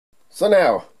So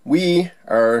now we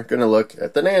are going to look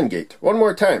at the NAND gate one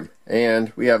more time,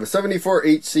 and we have a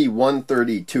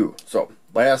 74HC132. So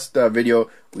last video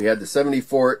we had the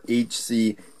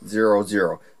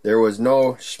 74HC00. There was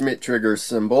no Schmitt trigger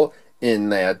symbol in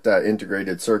that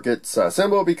integrated circuits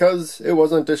symbol because it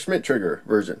wasn't a Schmitt trigger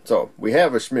version. So we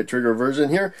have a Schmitt trigger version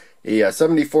here. A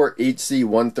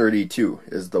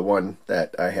 74HC132 is the one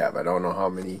that I have. I don't know how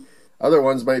many other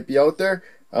ones might be out there.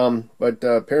 But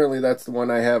apparently that's the one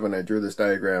I have, and I drew this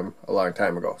diagram a long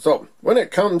time ago. So when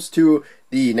it comes to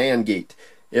the NAND gate,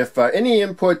 if any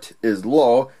input is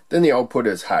low, then the output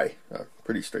is high.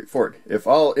 Pretty straightforward. If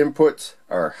all inputs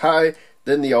are high,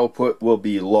 then the output will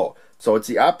be low. So it's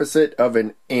the opposite of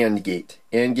an AND gate.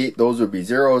 AND gate, those would be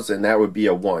zeros, and that would be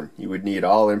a 1. You would need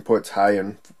all inputs high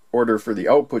in order for the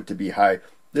output to be high.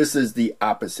 This is the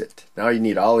opposite. Now you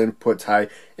need all inputs high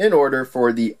in order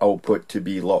for the output to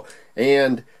be low.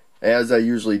 And as I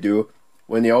usually do,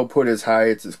 when the output is high,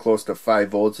 it's as close to 5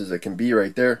 volts as it can be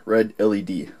right there. Red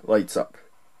LED lights up.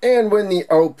 And when the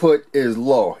output is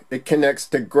low, it connects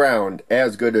to ground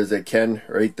as good as it can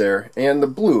right there. And the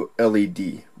blue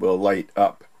LED will light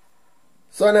up.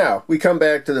 So now we come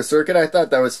back to the circuit. I thought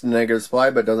that was the negative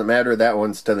supply, but it doesn't matter. That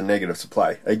one's to the negative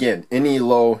supply. Again, any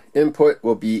low input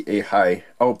will be a high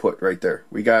output right there.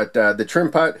 We got the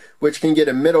trim pot, which can get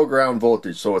a middle ground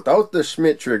voltage. So without the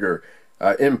Schmitt trigger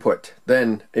input,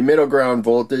 then a middle ground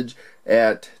voltage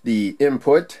at the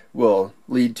input will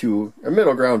lead to a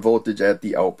middle ground voltage at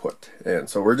the output. And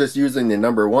so we're just using the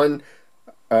number 1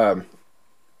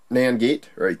 NAND gate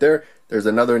right there. There's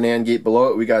another NAND gate below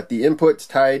it. We got the inputs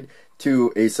tied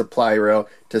to a supply rail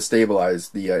to stabilize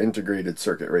the integrated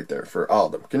circuit right there for all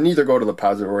of them. Can either go to the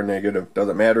positive or negative,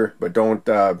 doesn't matter, but don't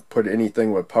put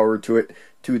anything with power to it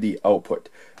to the output.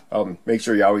 Make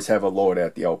sure you always have a load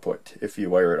at the output if you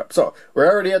wire it up. So we're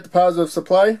already at the positive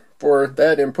supply for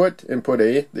that input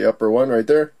A, the upper one right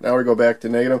there. Now we go back to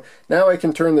negative. Now I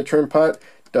can turn the trim pot,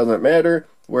 doesn't matter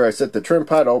where I set the trim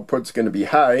pot, output's going to be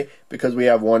high because we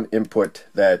have one input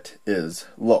that is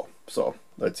low. So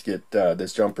let's get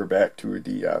this jumper back to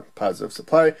the positive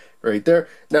supply right there.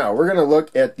 Now we're going to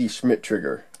look at the Schmitt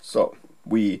trigger. So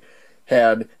we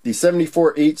had the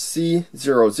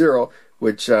 74HC00,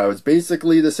 which was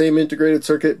basically the same integrated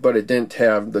circuit, but it didn't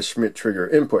have the Schmitt trigger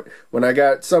input. When I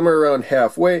got somewhere around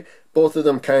halfway, both of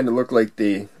them kind of looked like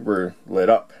they were lit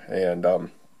up, and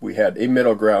we had a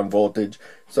middle ground voltage,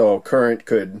 so current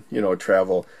could,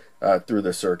 travel through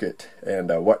the circuit and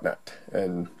whatnot,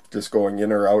 and just going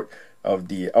in or out of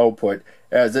the output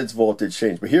as its voltage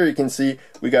changed. But here you can see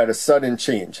we got a sudden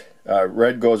change.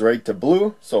 Red goes right to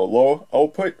blue, so low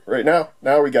output right now.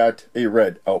 Now we got a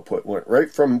red output. Went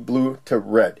right from blue to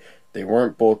red. They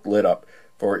weren't both lit up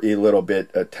for a little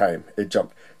bit of time. It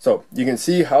jumped. So you can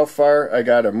see how far I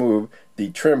got to move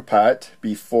the trim pot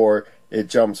before it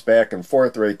jumps back and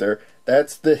forth right there.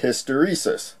 That's the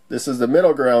hysteresis. This is the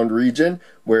middle ground region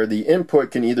where the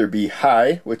input can either be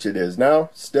high, which it is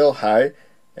now, still high,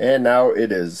 and now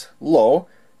it is low,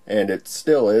 and it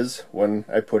still is when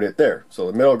I put it there. So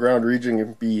the middle ground region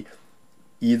can be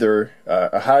either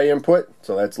a high input,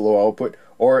 so that's low output,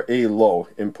 or a low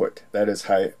input, that is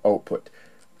high output.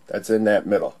 That's in that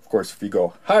middle. Of course, if you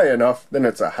go high enough, then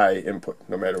it's a high input,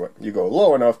 no matter what. You go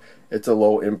low enough, it's a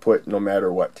low input, no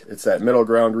matter what. It's that middle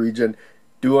ground region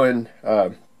doing,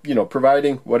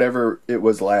 providing whatever it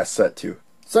was last set to.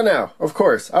 So now, of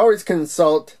course, always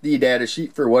consult the data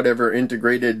sheet for whatever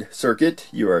integrated circuit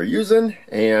you are using,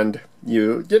 and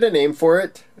you get a name for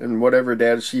it. And whatever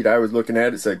data sheet I was looking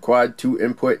at, it said quad 2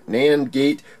 input NAND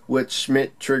gate with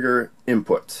Schmitt trigger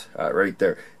inputs right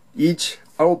there. Each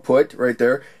output right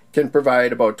there can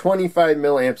provide about 25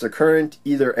 milliamps of current,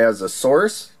 either as a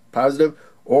source, positive,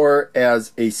 or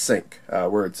as a sink,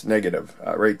 where it's negative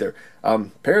right there.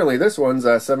 Apparently this one's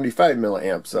 75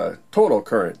 milliamps total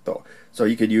current though. So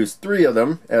you could use 3 of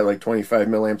them at like 25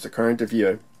 milliamps of current. If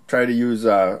you try to use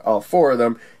all 4 of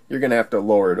them, you're going to have to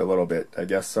lower it a little bit. I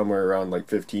guess somewhere around like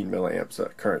 15 milliamps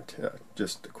of current.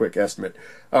 Just a quick estimate.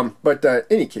 But in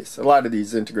any case, a lot of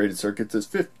these integrated circuits is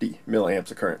 50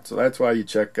 milliamps of current. So that's why you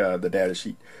check the data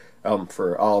sheet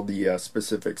for all the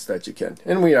specifics that you can.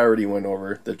 And we already went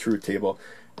over the truth table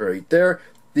right there.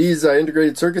 These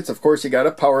integrated circuits, of course, you got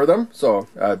to power them. So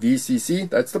VCC,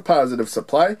 that's the positive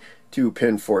supply to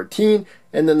pin 14,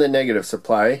 and then the negative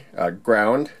supply,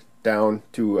 ground, down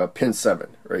to pin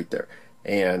 7 right there.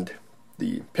 And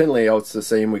the pin layout's the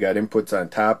same. We got inputs on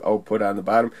top, output on the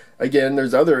bottom. Again,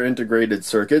 there's other integrated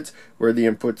circuits where the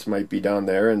inputs might be down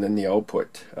there and then the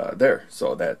output there,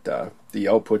 so that the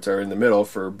outputs are in the middle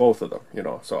for both of them.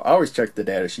 So I always check the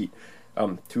data sheet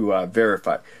to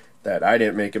verify that I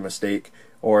didn't make a mistake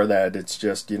or that it's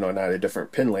just, you know, not a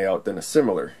different pin layout than a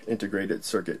similar integrated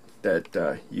circuit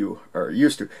that you are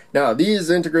used to. Now, these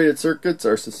integrated circuits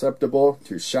are susceptible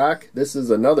to shock. This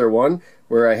is another one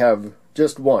where I have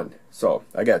just one. So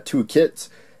I got two kits,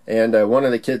 and one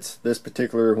of the kits, this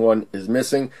particular one, is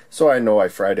missing, so I know I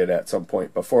fried it at some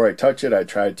point. Before I touch it, I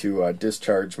try to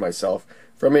discharge myself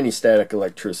from any static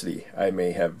electricity I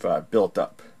may have built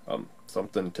up.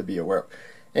 Something to be aware of.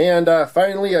 And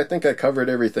finally, I think I covered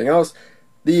everything else.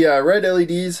 The red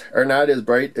LEDs are not as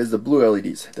bright as the blue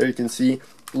LEDs. There you can see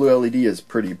blue LED is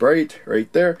pretty bright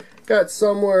right there. Got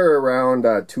somewhere around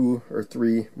 2 or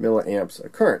 3 milliamps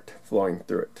of current flowing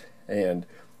through it. And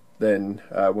then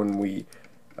when we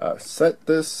set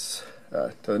this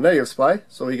to the negative supply,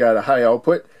 so we got a high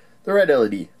output, the red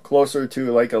LED closer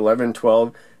to like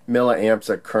 11-12 milliamps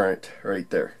of current right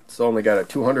there. It's only got a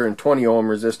 220 ohm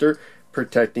resistor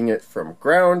protecting it from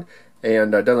ground,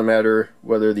 and it doesn't matter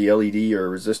whether the LED or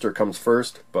resistor comes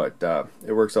first, but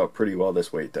it works out pretty well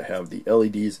this way to have the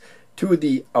LEDs to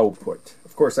the output.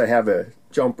 Of course, I have a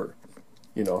jumper,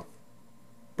 you know,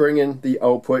 bringing the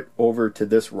output over to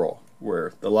this row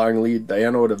where the long lead, the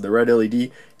anode of the red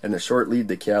LED, and the short lead,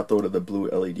 the cathode of the blue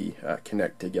LED,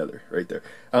 connect together right there.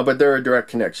 But they're a direct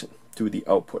connection to the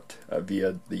output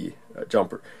via the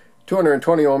jumper.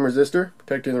 220 ohm resistor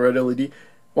protecting the red LED,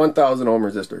 1000 ohm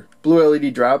resistor. Blue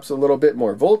LED drops a little bit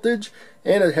more voltage,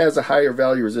 and it has a higher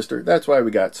value resistor. That's why we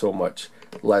got so much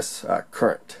less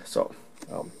current. So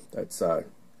that's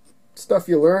stuff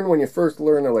you learn when you first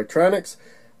learn electronics,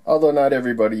 although not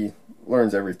everybody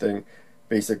learns everything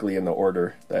basically in the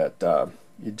order that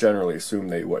you generally assume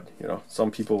they would. You know,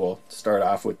 some people will start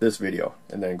off with this video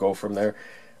and then go from there.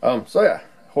 So yeah,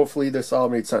 hopefully this all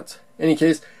made sense. In any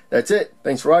case, that's it.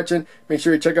 Thanks for watching. Make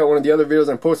sure you check out one of the other videos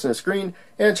I'm posting on the screen,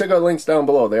 and check out links down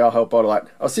below. They all help out a lot.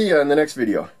 I'll see you in the next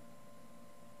video.